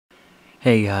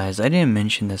Hey guys, I didn't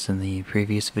mention this in the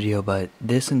previous video, but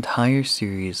this entire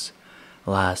series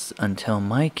lasts until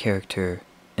my character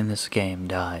in this game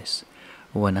dies.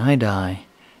 When I die,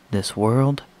 this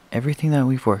world, everything that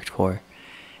we've worked for,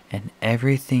 and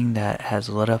everything that has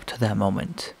led up to that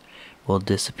moment will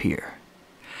disappear.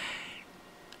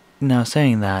 Now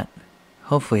saying that,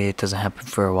 hopefully it doesn't happen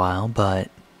for a while,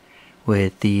 but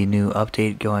with the new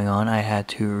update going on, I had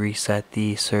to reset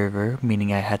the server,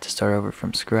 meaning I had to start over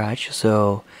from scratch.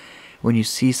 So when you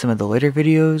see some of the later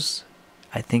videos,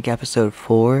 I think episode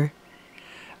 4,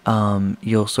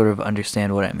 you'll sort of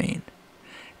understand what I mean.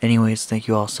 Anyways, thank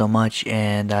you all so much,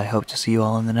 and I hope to see you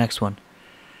all in the next one.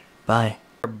 Bye.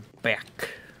 We're back.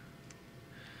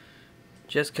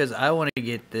 Just because I want to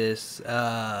get this,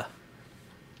 oh,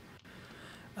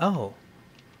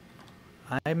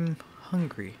 I'm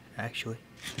hungry, actually.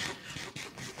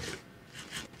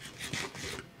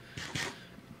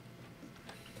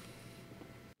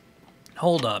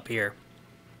 Hold up here.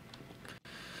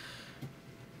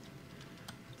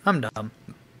 I'm dumb.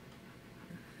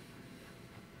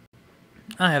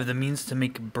 I have the means to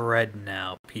make bread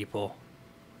now, people.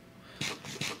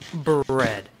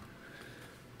 Bread.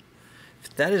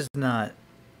 If that is not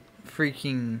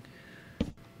freaking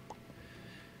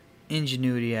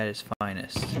ingenuity at its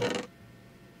finest.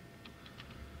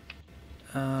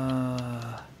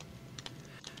 I'm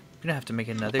gonna have to make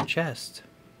another chest.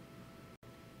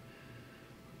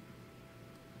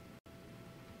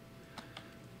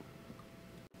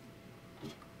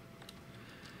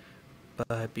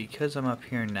 But because I'm up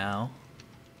here now,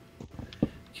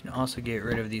 you can also get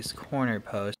rid of these corner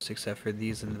posts, except for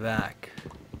these in the back.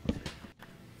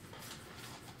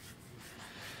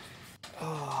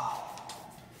 Oh.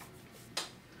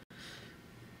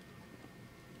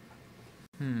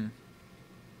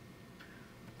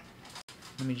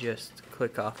 Let me just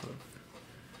click off of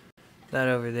that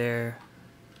over there.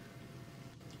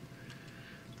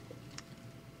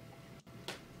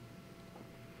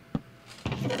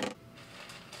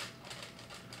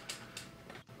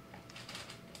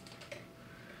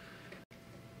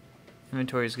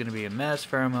 Inventory is going to be a mess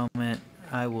for a moment.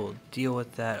 I will deal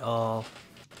with that all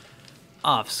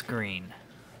off screen.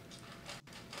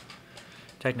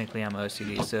 Technically I'm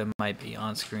OCD, so it might be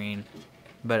on screen,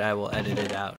 but I will edit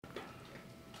it out.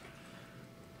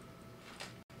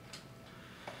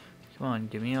 Come on,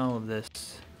 give me all of this.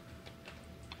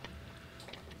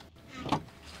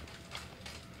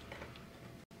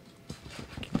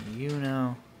 You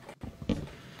know,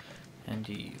 and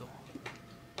you.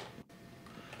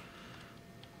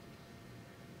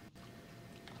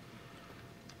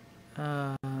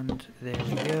 And there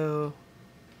we go.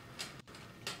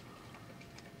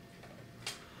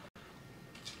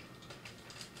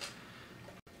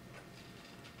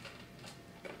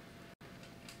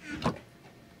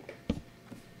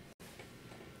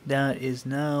 That is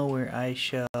now where I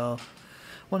shall... Well,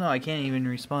 no, I can't even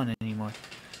respawn anymore.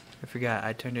 I forgot,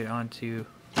 I turned it on to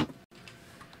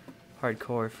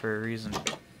hardcore for a reason.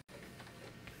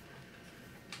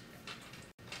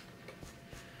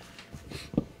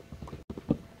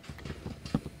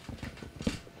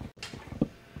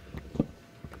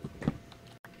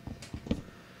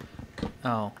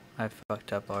 Oh, I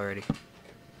fucked up already.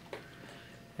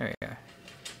 There we are.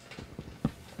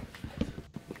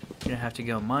 Gonna have to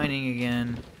go mining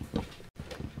again,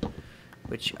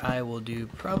 which I will do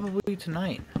probably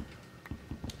tonight.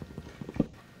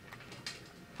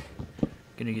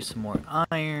 Gonna use some more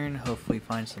iron, hopefully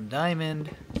find some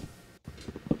diamond.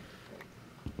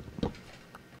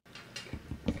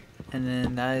 And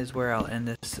then that is where I'll end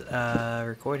this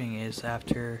recording, is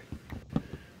after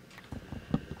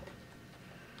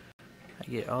I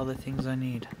get all the things I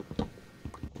need.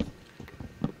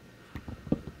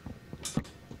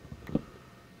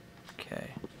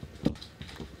 Okay.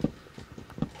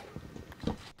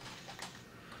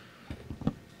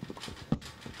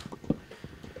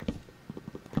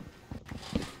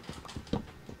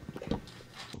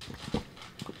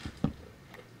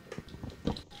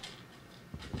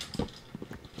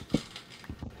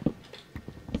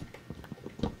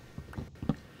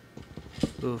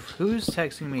 Oof, who's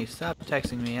texting me? Stop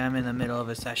texting me, I'm in the middle of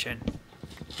a session.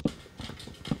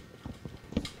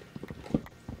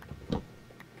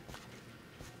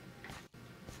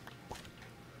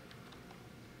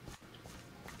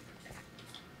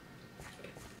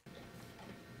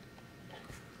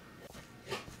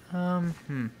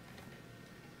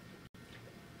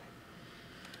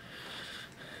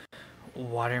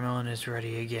 Watermelon is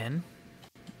ready again.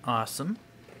 Awesome.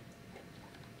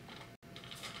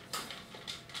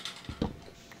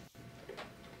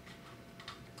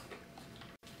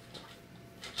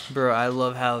 Bro, I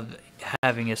love how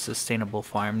having a sustainable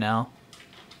farm now.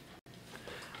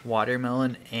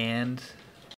 Watermelon and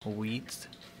wheat.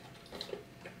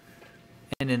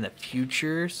 And in the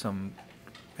future, some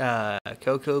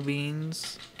cocoa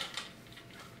beans.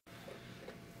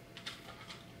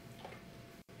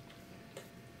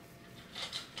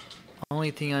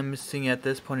 Only thing I'm missing at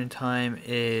this point in time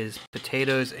is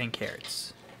potatoes and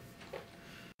carrots.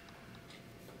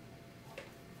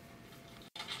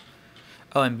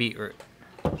 Oh, and beetroot.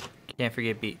 Can't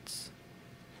forget beets.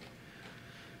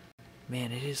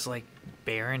 Man, it is like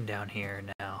barren down here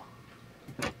now.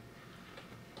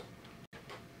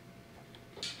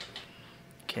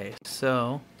 Okay,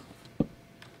 so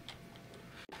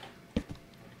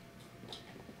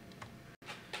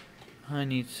I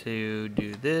need to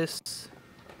do this.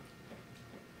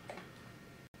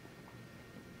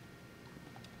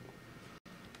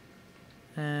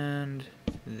 And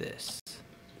this.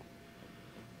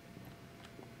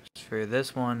 For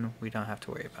this one, we don't have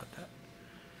to worry about that.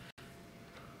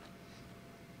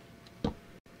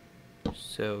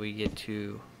 So we get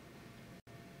to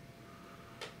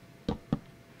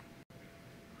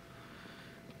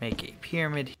make a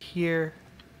pyramid here.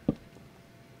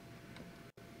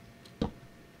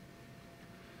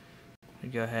 We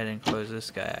go ahead and close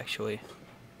this guy actually.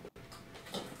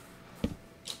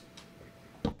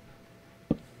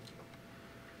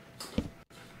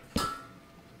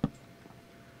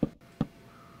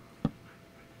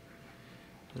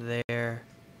 There.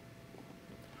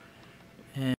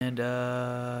 And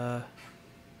I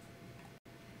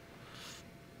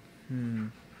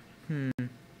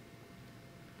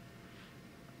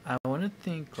want to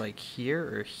think like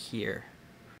here or here.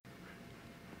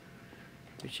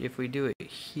 Which if we do it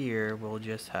here, we'll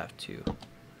just have to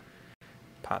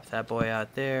pop that boy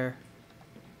out there.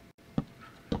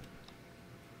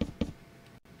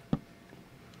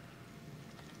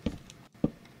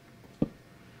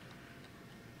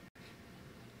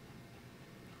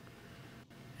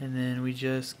 And then we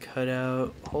just cut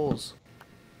out holes.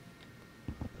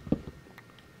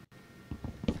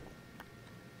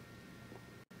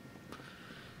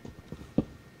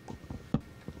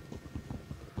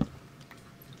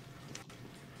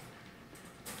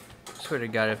 Swear to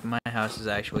God, if my house is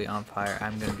actually on fire,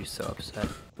 I'm gonna be so upset.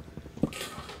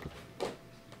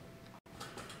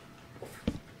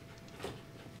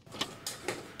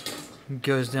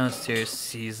 Goes downstairs,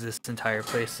 sees this entire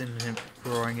place in a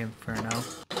roaring inferno.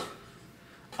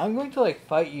 I'm going to like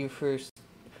fight you first.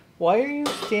 Why are you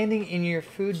standing in your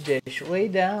food dish? Lay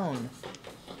down.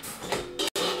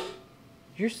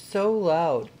 You're so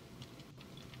loud.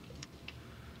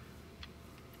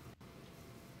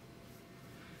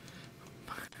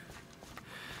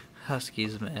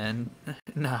 Huskies, man.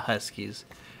 Not huskies.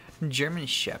 German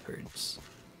shepherds.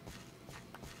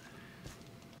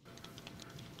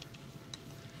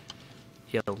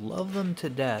 You love them to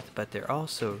death, but they're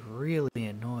also really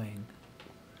annoying.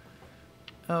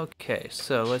 Okay,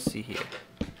 so let's see here.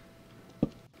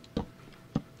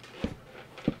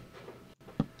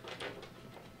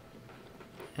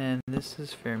 And this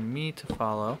is for me to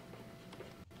follow.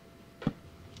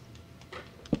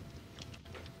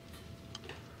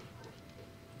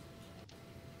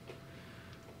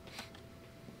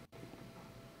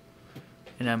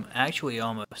 And I'm actually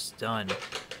almost done.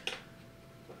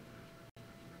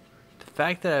 The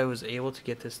fact that I was able to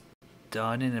get this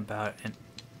done in about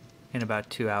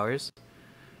 2 hours,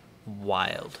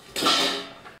 wild.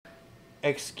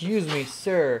 Excuse me,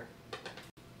 sir.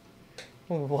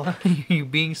 Why are you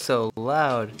being so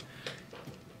loud?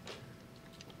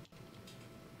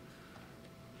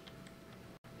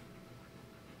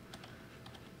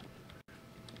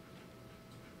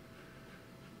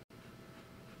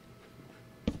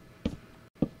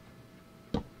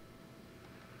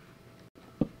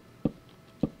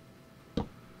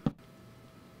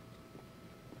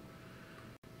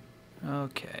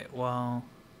 Okay, well,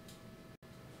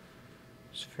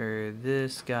 just for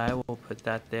this guy, we'll put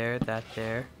that there,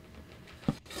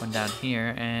 one down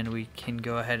here, and we can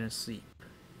go ahead and sleep.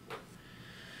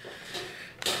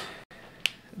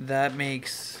 That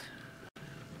makes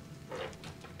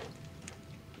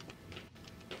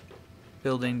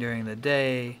building during the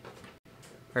day,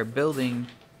 or building,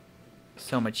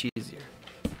 so much easier.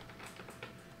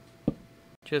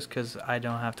 Just because I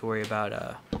don't have to worry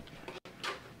about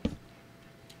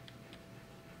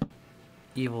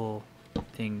evil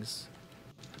things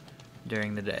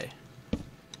during the day.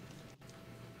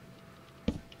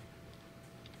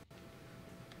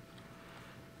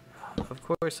 Of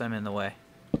course I'm in the way.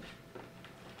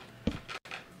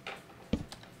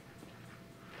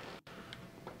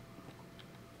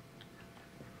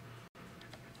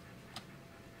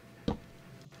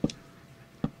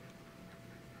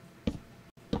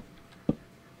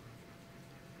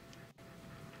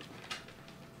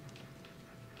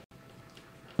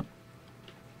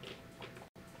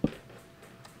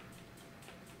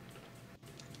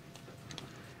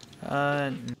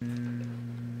 Then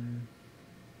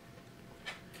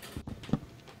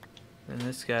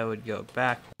this guy would go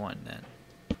back one then.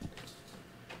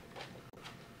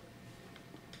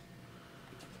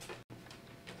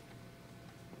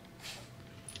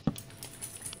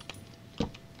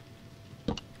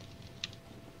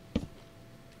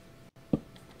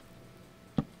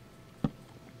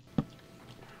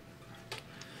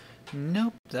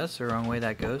 Nope, that's the wrong way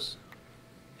that goes.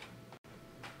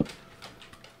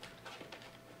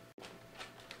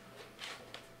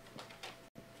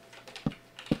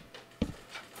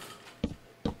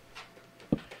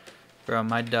 Bro,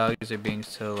 my dogs are being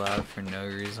so loud for no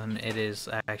reason. It is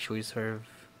actually sort of...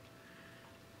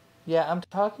 Yeah, I'm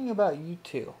talking about you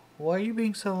two. Why are you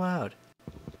being so loud?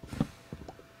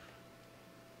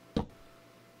 I feel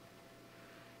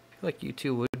like you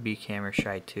two would be camera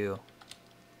shy too.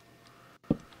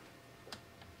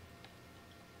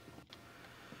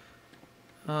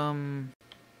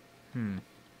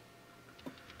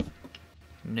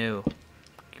 No.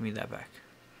 Give me that back.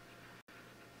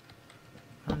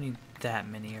 I don't need that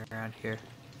many around here.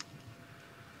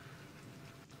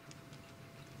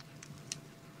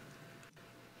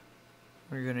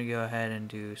 We're gonna go ahead and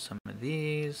do some of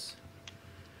these.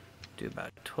 Do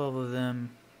about 12 of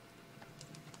them.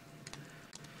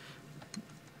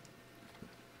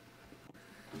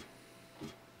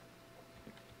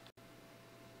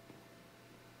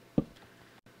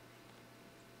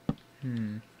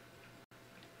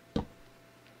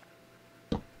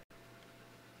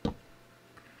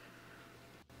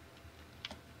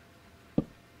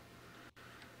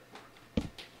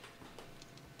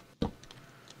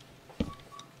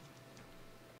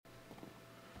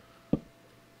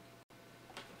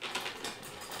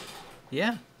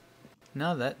 Yeah.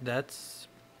 No, that's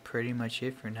pretty much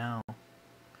it for now.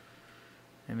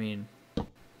 I mean,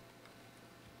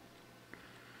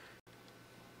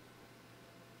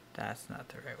 that's not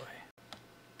the right way.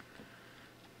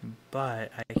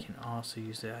 But I can also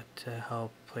use that to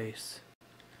help place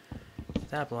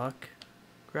that block,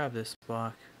 grab this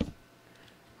block,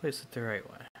 place it the right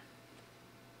way.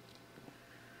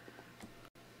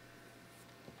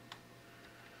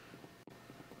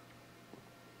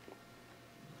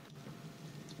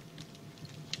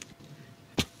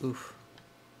 Oof.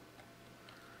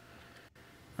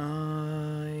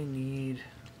 I need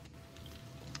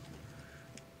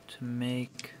to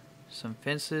make some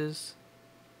fences.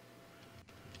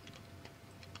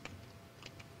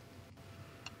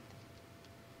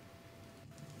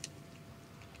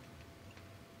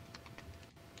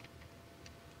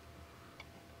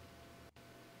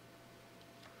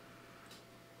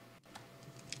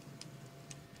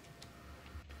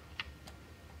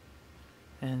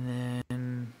 And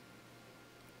then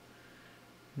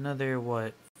another,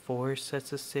 what, 4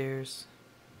 sets of stairs?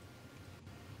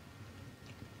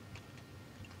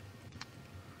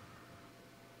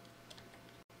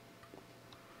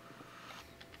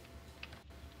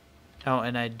 Oh,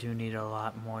 and I do need a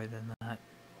lot more than that.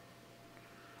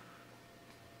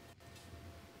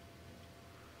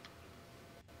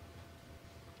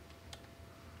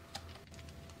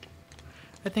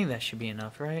 I think that should be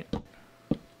enough, right?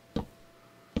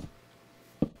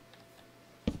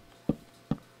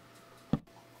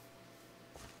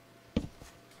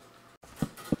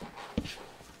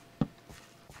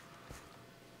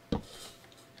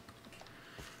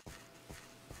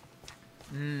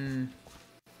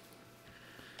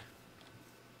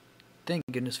 Thank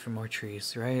goodness for more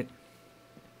trees, right?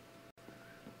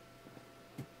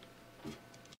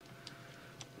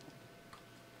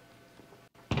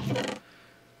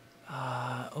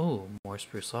 Oh, more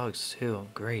spruce logs too.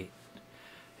 Great.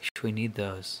 Actually, we need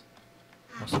those.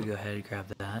 Also, go ahead and grab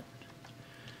that.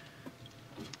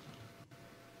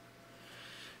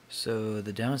 So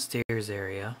the downstairs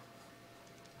area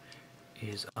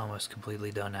is almost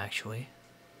completely done, actually.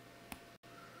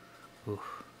 Ooh,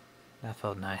 that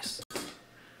felt nice.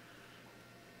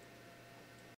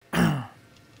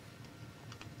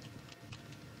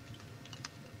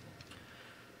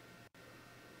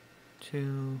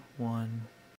 2, 1,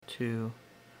 2.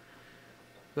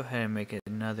 Go ahead and make it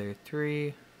another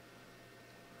 3.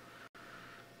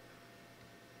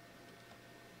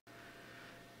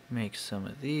 Make some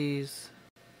of these.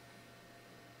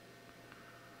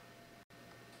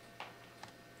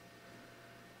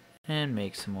 And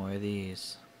make some more of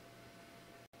these.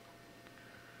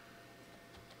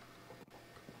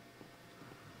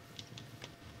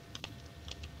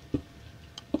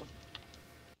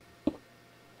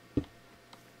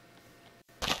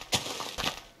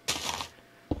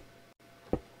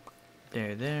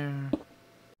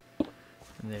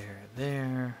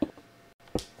 There.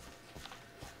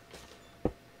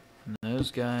 open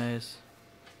those guys.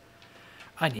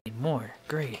 I need more.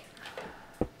 Great.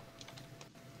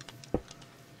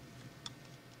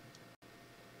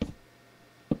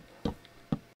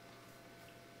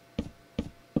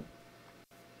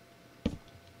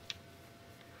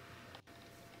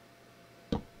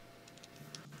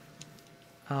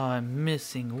 Oh, I'm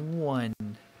missing one.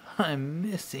 I'm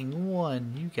missing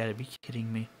one. You gotta be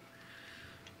kidding me.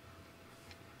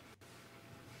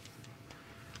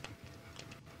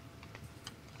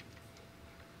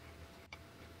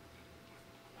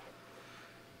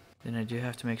 Then I do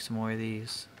have to make some more of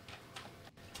these.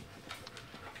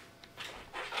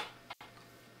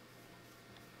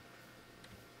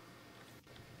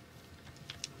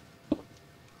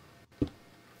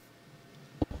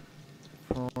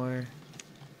 Four.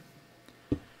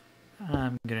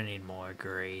 I'm gonna need more.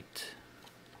 Great.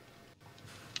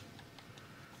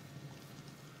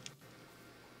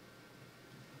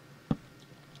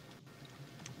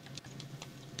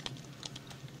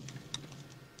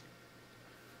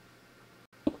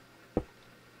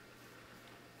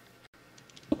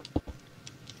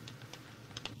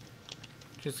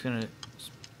 Just gonna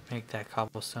make that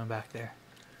cobblestone back there.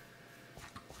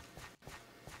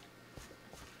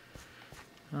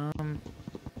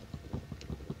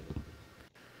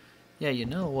 Yeah, you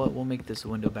know what? We'll make this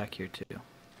window back here too.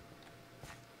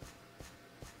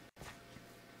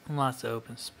 Lots of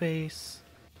open space.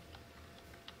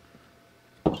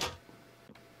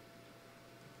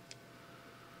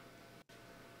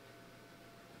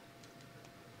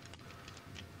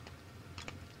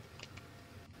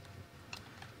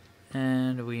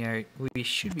 And we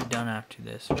should be done after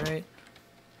this, right?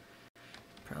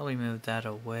 Probably move that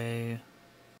away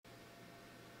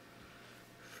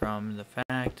from the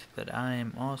fact that I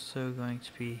am also going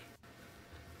to be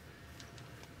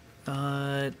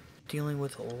dealing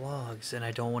with logs, and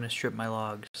I don't want to strip my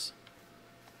logs.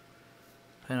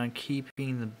 I plan on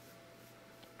keeping the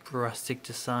rustic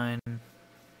design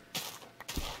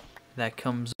that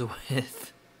comes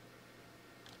with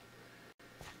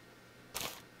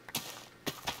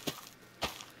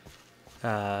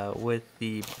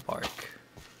the bark.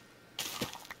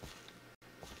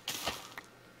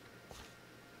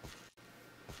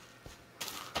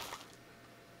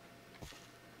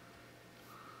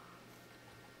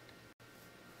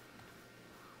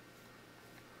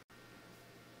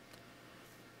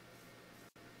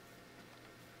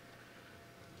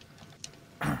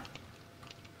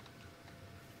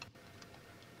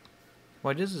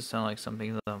 Why does it sound like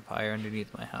something's on fire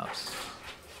underneath my house?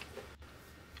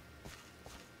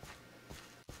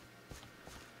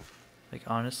 Like,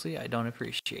 honestly, I don't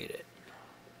appreciate it.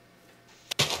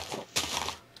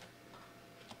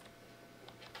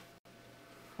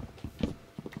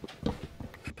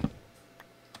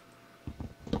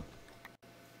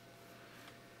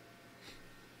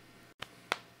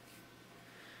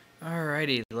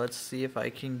 Alrighty, let's see if I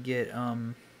can get,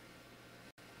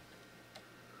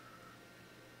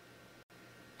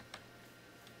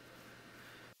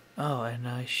 oh, and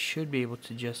I should be able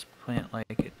to just plant like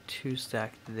a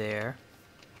 2-stack there.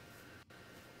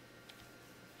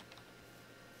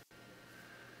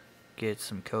 Get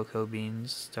some cocoa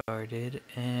beans started,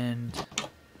 and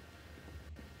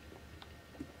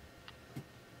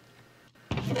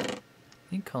I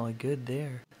think call it good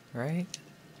there, right?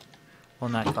 Well,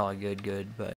 not call it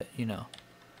good, but you know,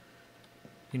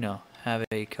 have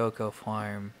a cocoa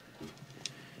farm,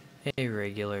 a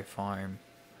regular farm,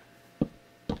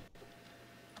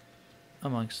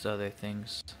 amongst other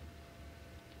things.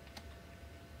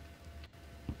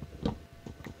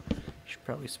 Should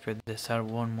probably spread this out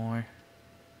one more.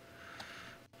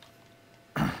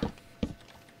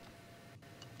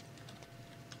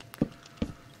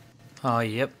 Oh,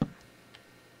 yep.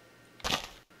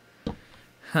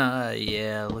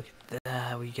 Yeah, look at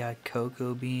that. We got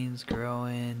cocoa beans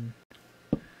growing.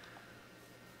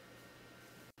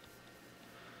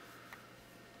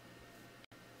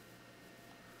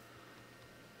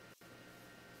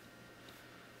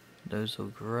 Those will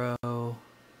grow.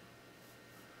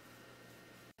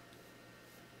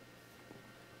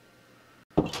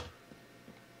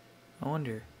 I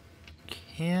wonder,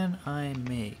 can I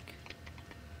make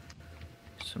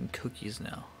some cookies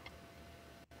now?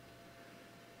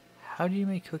 How do you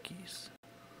make cookies?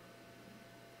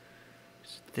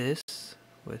 Is this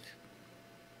with...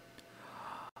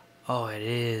 Oh, it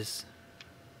is.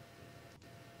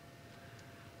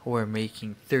 We're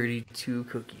making 32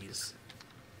 cookies.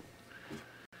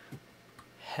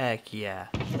 Heck yeah.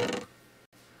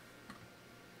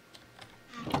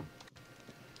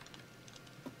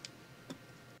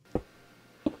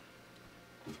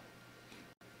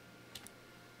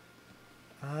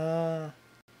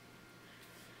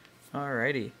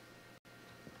 Alrighty.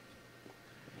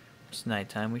 It's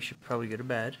nighttime. We should probably go to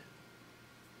bed.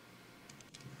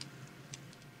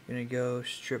 Gonna go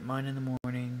strip mine in the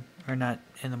morning. Or not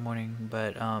in the morning,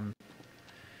 but I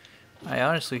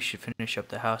honestly should finish up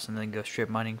the house and then go strip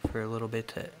mining for a little bit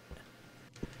to...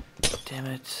 Damn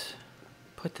it.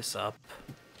 Put this up.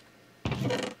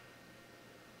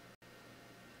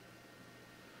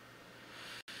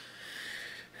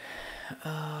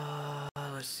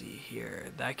 Let's see here.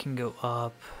 That can go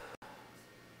up.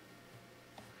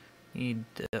 Need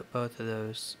both of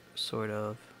those, sort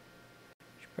of.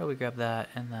 Should probably grab that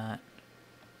and that.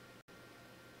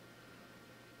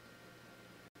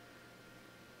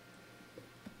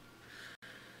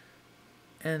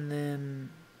 And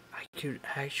then I could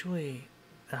actually...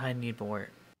 I need more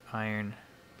iron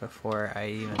before I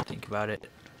even think about it.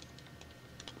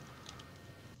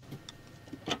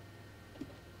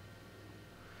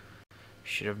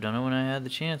 Should have done it when I had the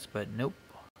chance, but nope.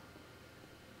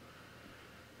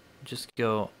 Just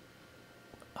go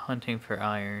hunting for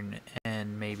iron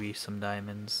and maybe some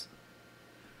diamonds.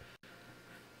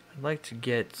 I'd like to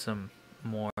get some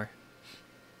more.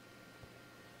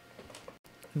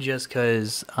 Just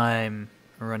because I'm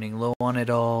running low on it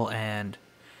all and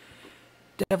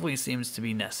definitely seems to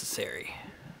be necessary.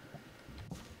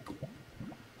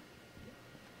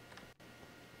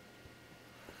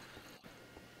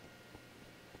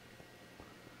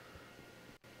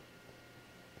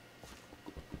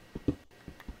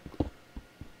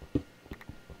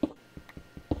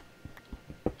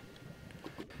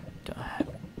 Don't have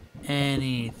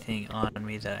anything on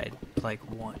me that I'd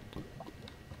like want.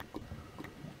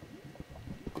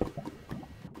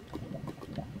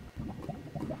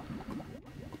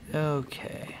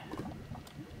 Okay.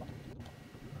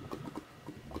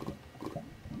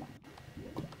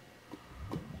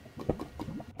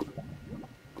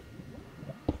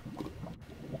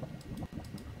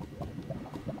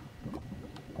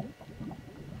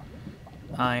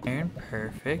 Iron,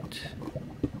 perfect.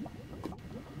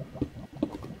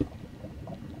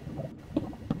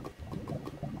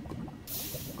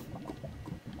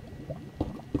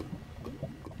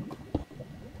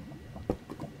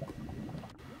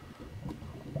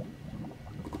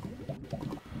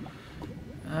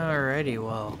 Alrighty,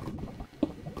 well,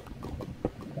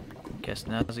 guess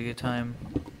now's a good time.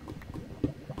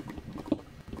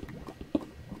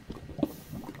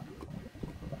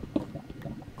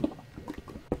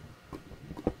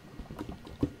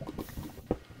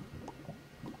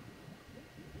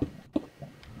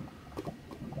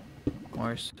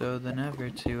 More so than ever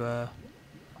to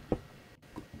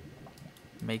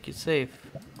make it safe.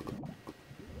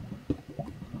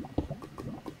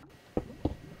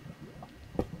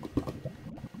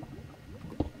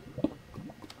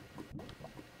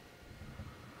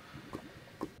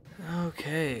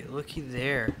 Okay, looky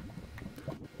there.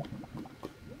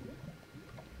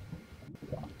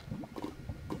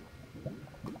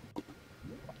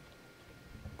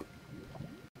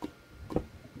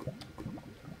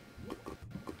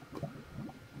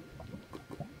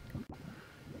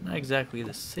 Not exactly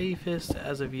the safest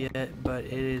as of yet, but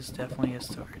it is definitely a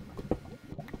start.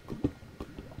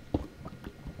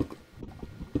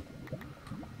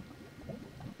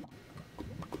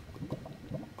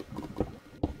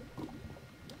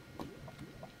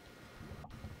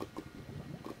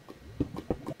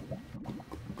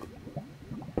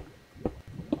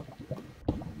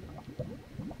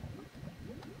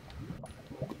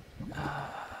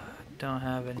 Don't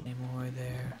have any more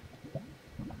there.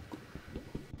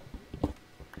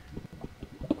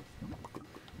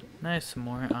 Nice, some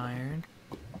more iron.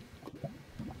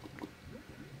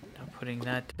 Now putting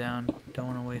that down, don't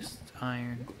want to waste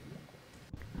iron.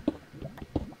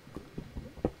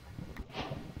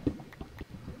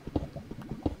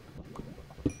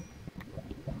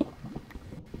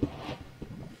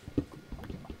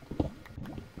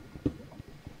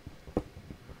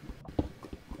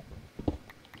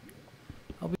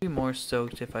 I'll be more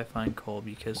stoked if I find coal,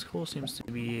 because coal seems to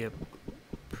be a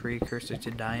precursor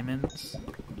to diamonds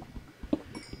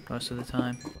most of the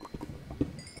time.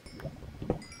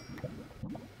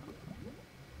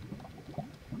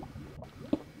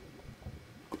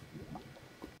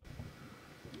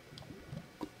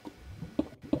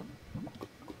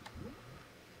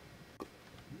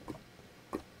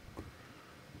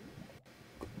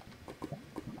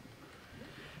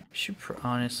 Should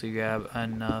honestly grab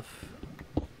enough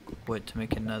wood to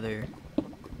make another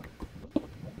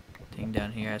thing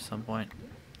down here at some point,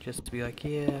 just to be like,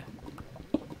 yeah,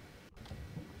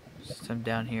 since I'm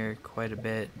down here quite a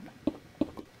bit.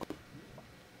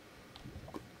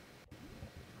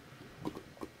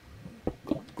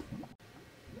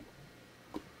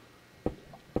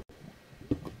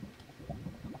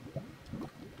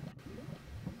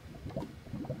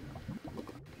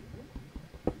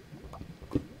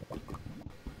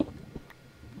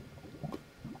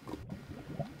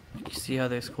 see how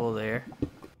there's coal there.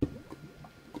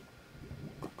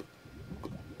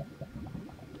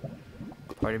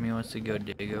 Part of me wants to go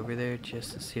dig over there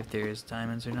just to see if there is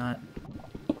diamonds or not.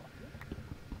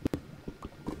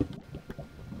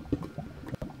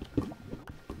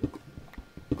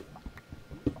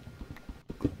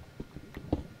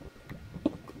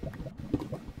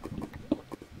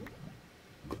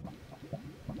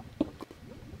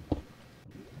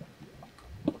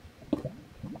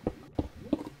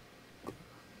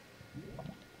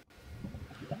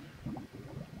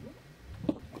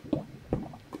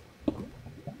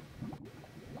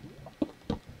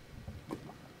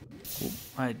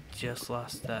 I just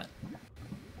lost that.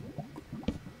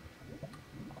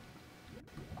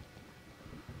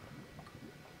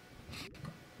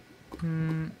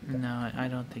 No, I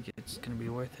don't think it's gonna be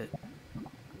worth it.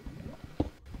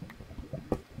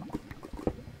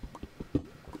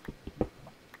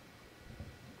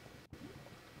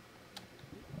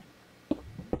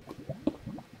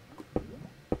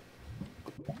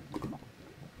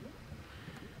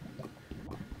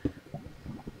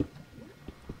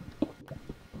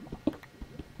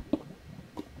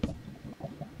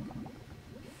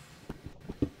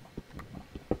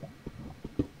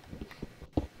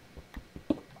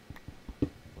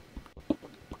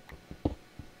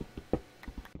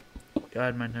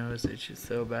 God, my nose itches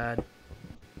so bad.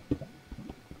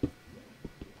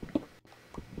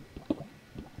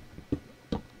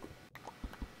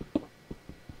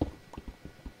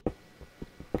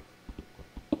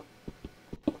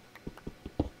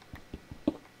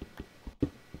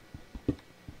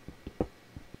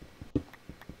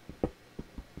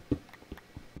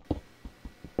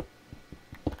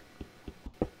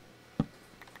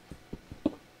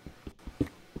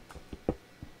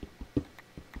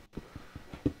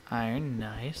 Iron,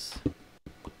 nice.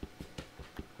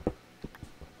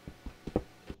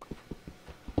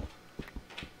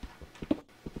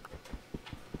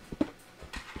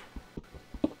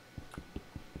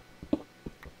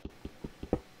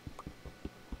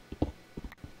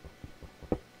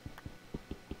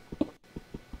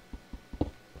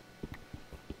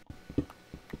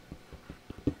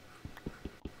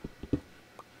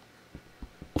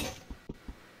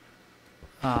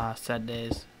 Ah, sad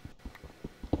days.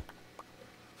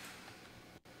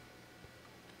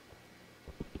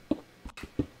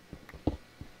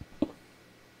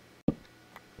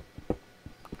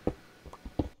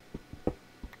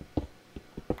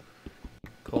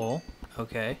 Cool.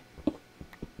 Okay.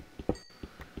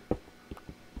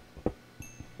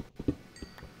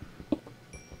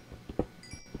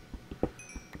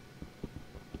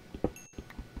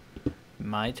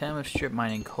 My time of strip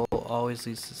mining, coal always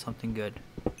leads to something good.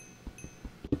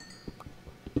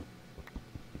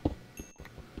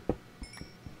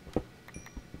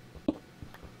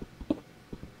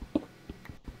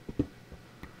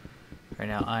 Right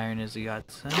now, iron is a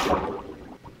godsend.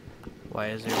 Why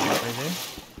is there water there?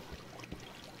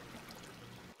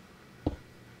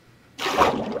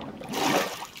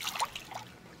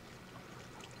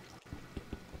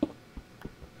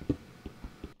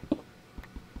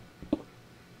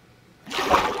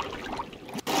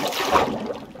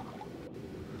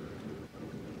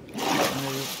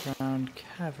 Underground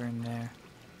cavern there.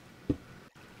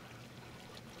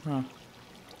 Huh.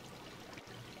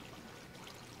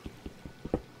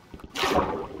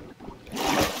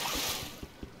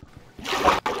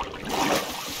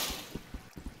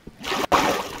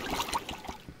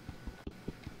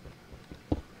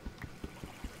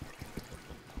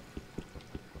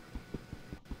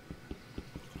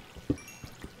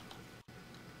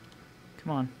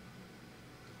 Come on.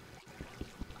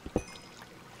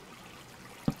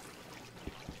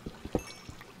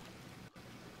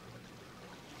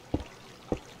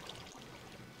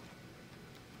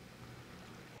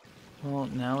 Well,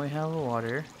 now we have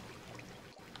water.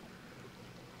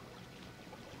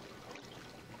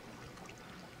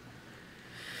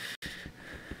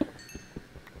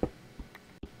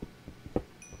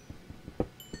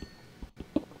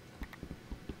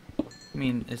 I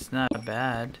mean, it's not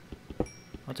bad.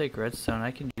 I'll take redstone.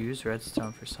 I can use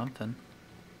redstone for something.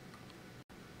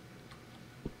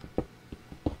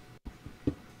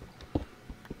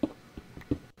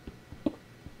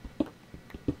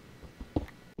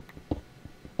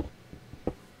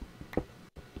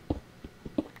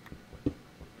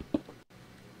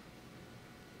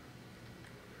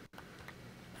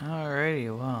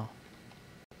 Alrighty, well.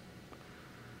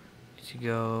 Need to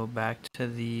go back to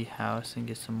the house and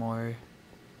get some more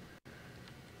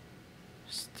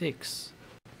sticks.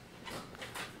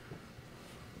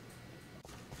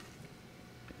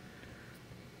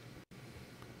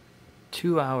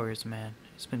 2 hours, man.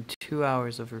 It's been 2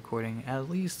 hours of recording. At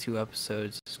least 2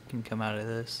 episodes can come out of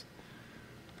this.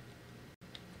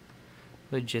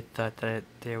 Legit thought that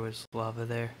there was lava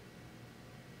there.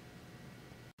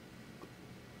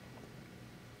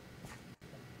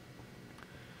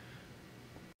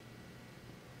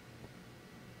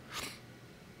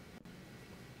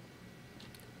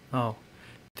 Oh,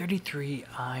 33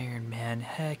 iron, man.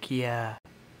 Heck yeah.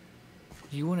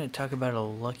 You want to talk about a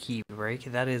lucky break?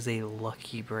 That is a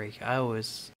lucky break. I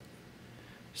was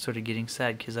sort of getting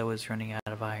sad because I was running out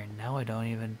of iron. Now I don't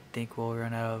even think we'll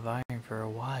run out of iron for a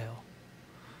while.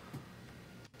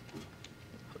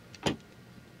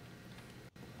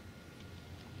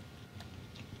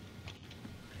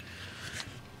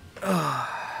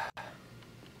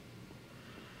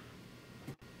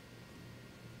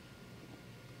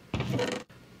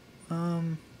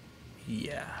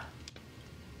 Yeah.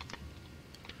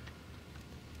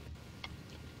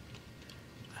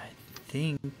 I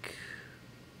think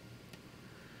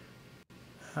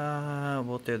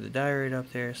we'll throw the diorite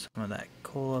up there, some of that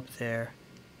coal up there.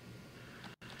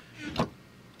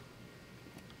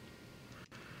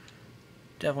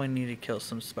 Definitely need to kill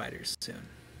some spiders soon.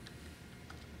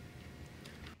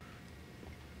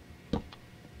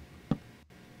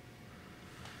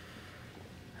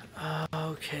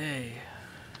 Okay.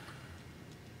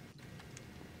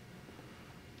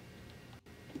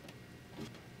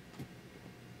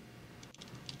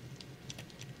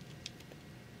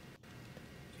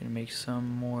 Gonna make some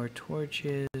more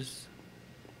torches.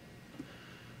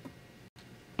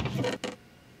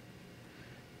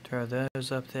 Throw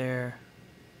those up there.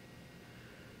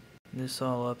 This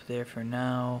all up there for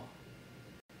now.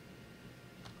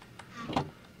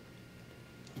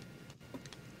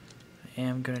 I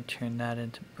am gonna turn that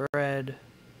into bread.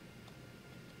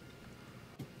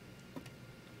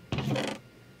 No,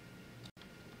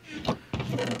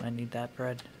 I need that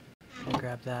bread. I'll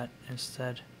grab that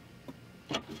instead.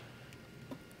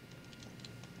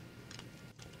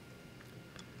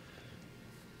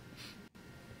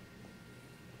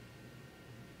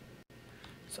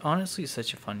 It's honestly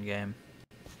such a fun game.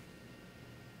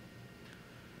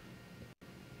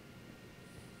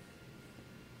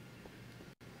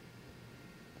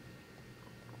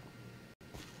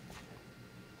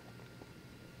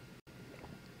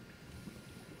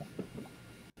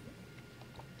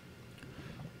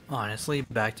 Honestly,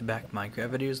 back-to-back Minecraft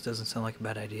videos doesn't sound like a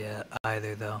bad idea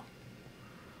either, though.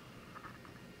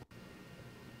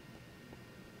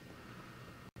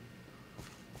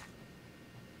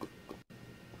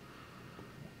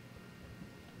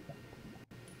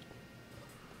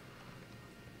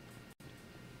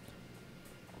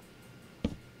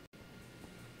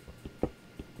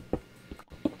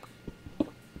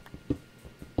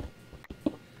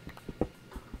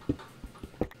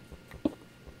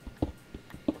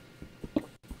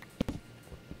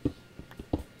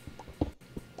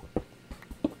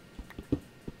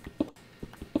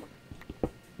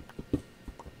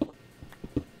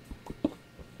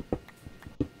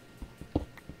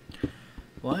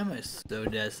 Why am I so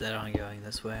dead set on going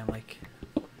this way? I'm like,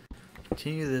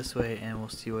 continue this way and we'll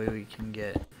see what we can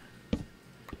get.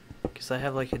 Because I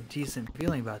have like a decent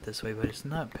feeling about this way, but it's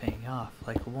not paying off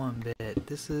like one bit.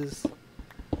 This is...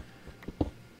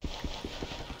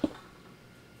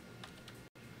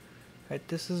 Right,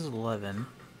 this is 11.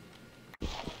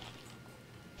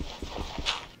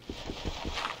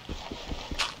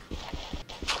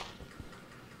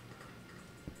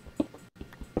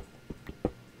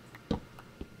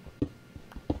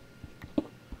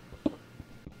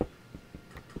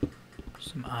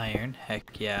 Some iron,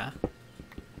 heck yeah.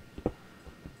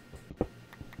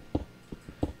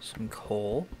 Some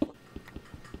coal.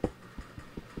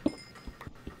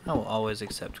 I will always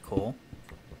accept coal.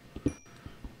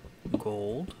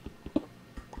 Gold.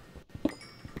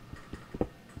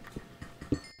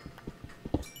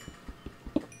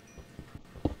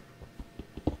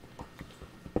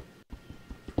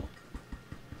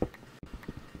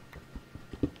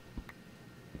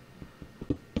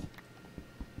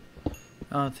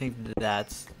 I don't think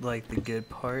that's like the good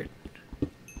part,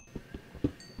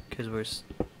 because we're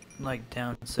like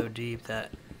down so deep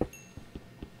that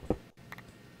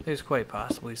there's quite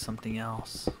possibly something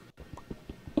else.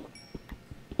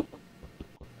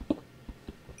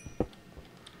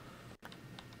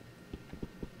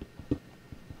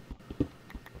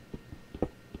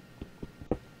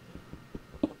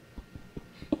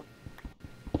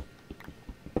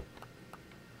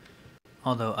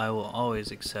 Although I will always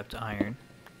accept iron.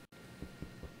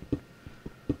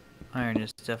 Iron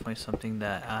is definitely something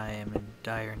that I am in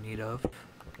dire need of.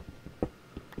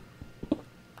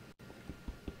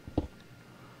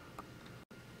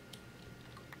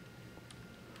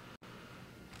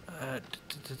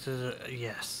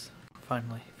 Yes.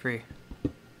 Finally. Free.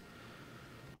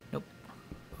 Nope.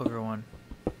 Over one.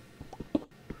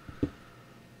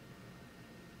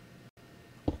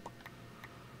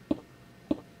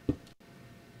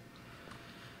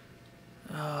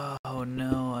 Oh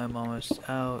no, I'm almost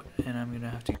out, and I'm gonna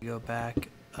have to go back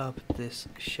up this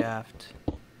shaft.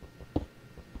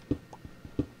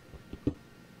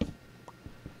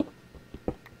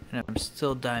 And I'm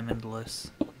still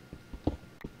diamondless.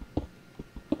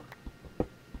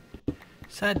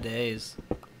 Sad days.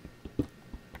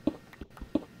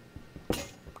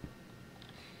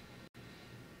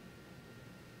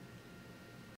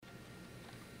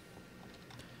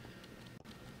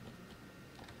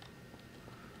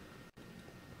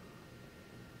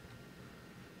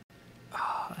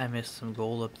 Oh, I missed some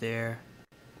gold up there.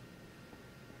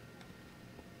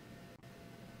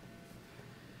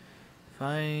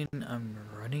 Fine, I'm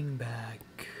running back.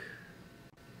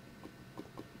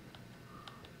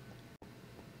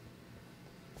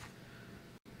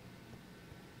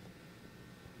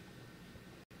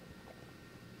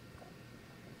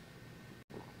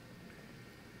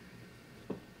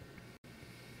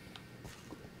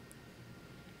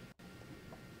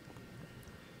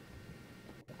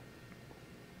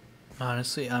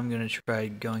 Honestly, I'm gonna try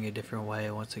going a different way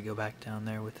once I go back down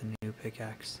there with a new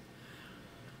pickaxe.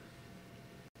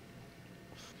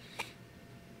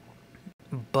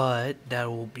 But that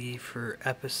will be for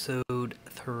episode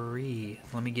 3.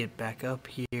 Let me get back up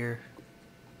here.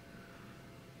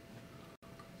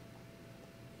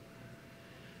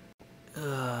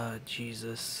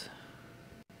 Jesus.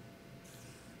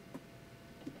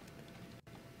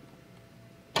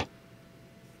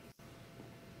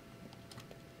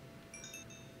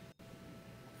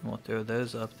 We'll throw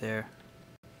those up there.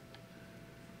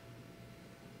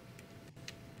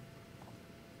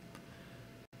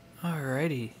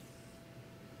 Alrighty.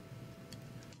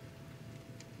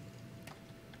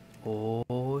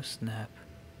 Oh, snap.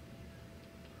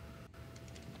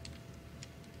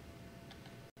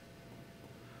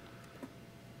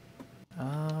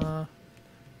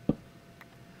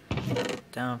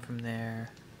 Down from there.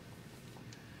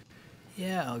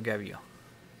 Yeah, I'll grab you.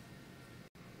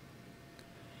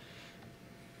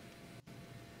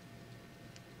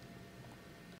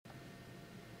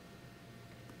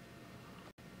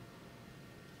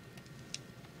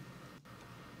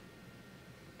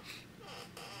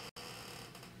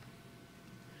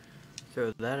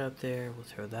 Throw that up there. We'll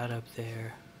throw that up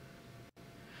there.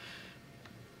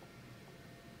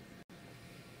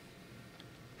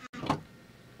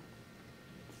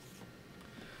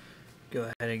 Go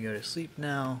ahead and go to sleep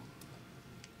now.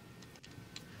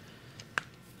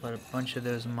 Let a bunch of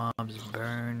those mobs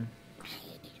burn.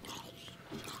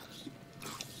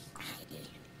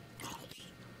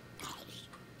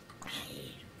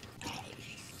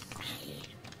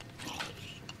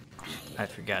 I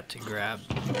forgot to grab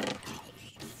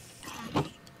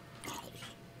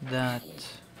that.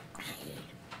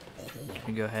 I'm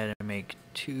gonna go ahead and make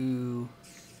 2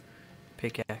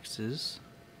 pickaxes.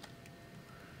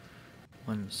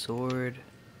 1 sword.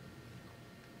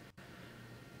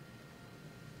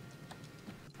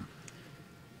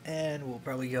 And we'll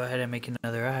probably go ahead and make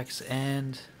another axe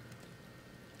and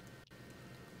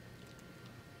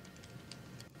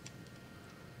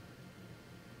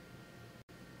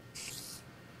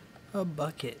a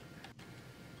bucket.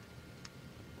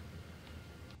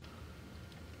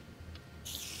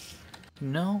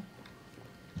 No,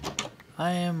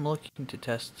 I am looking to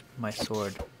test my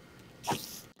sword.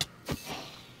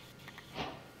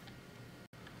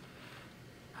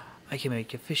 I can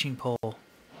make a fishing pole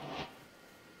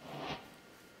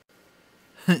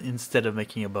instead of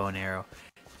making a bow and arrow.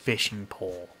 Fishing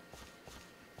pole.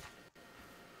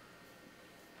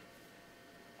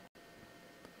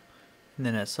 And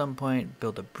then at some point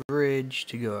build a bridge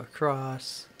to go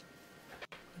across.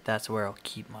 That's where I'll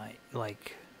keep my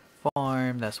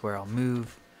farm. That's where I'll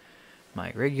move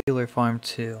my regular farm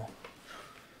to.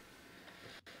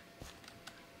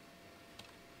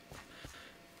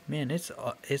 Man,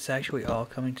 it's actually all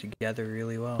coming together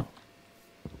really well.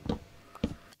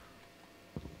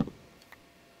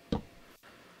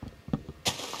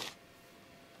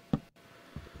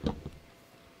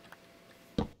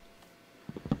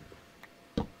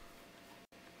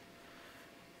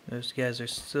 Those guys are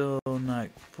still not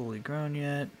fully grown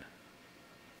yet.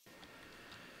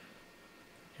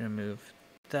 Gonna move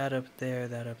that up there,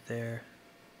 that up there.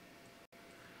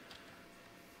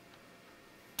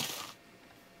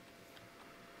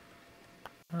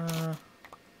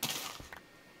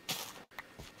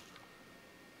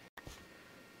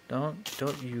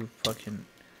 Don't you fucking...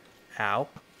 Ow.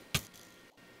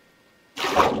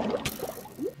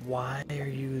 Why are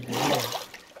you there?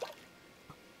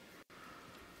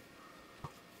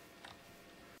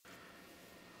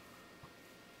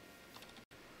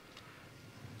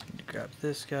 Grab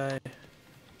this guy.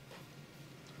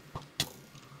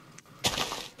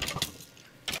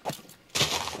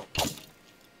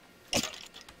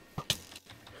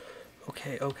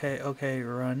 Okay,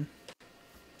 run.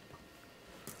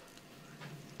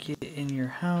 Get in your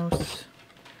house.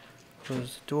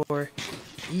 Close the door.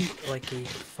 Eat like a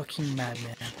fucking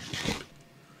madman.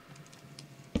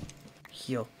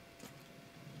 Heal.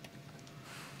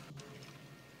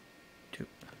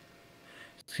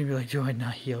 It's gonna be like, do I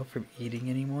not heal from eating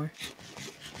anymore?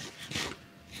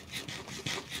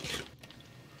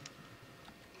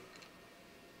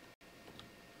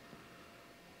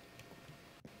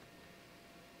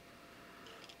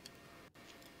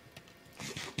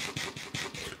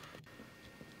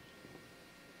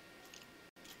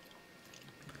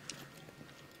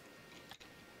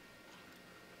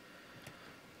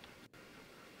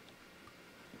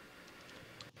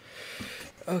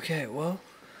 Okay, well.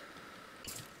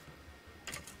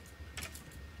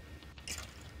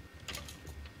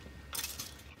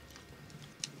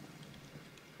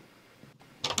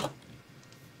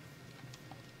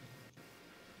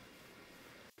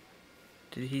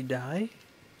 Did he die?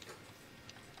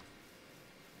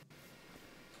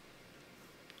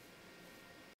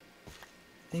 I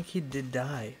think he did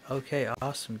die. Okay,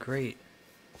 awesome, great.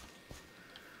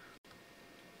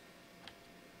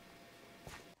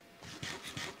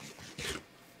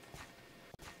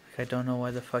 I don't know why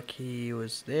the fuck he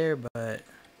was there, but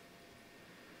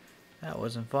that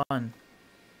wasn't fun.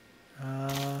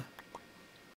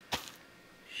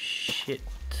 Shit.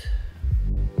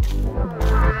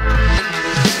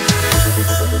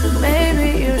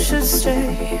 Maybe you should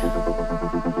stay.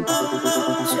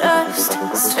 Just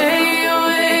stay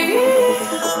away.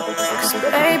 'Cause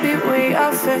baby we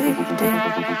are fading.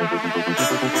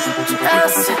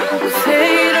 Just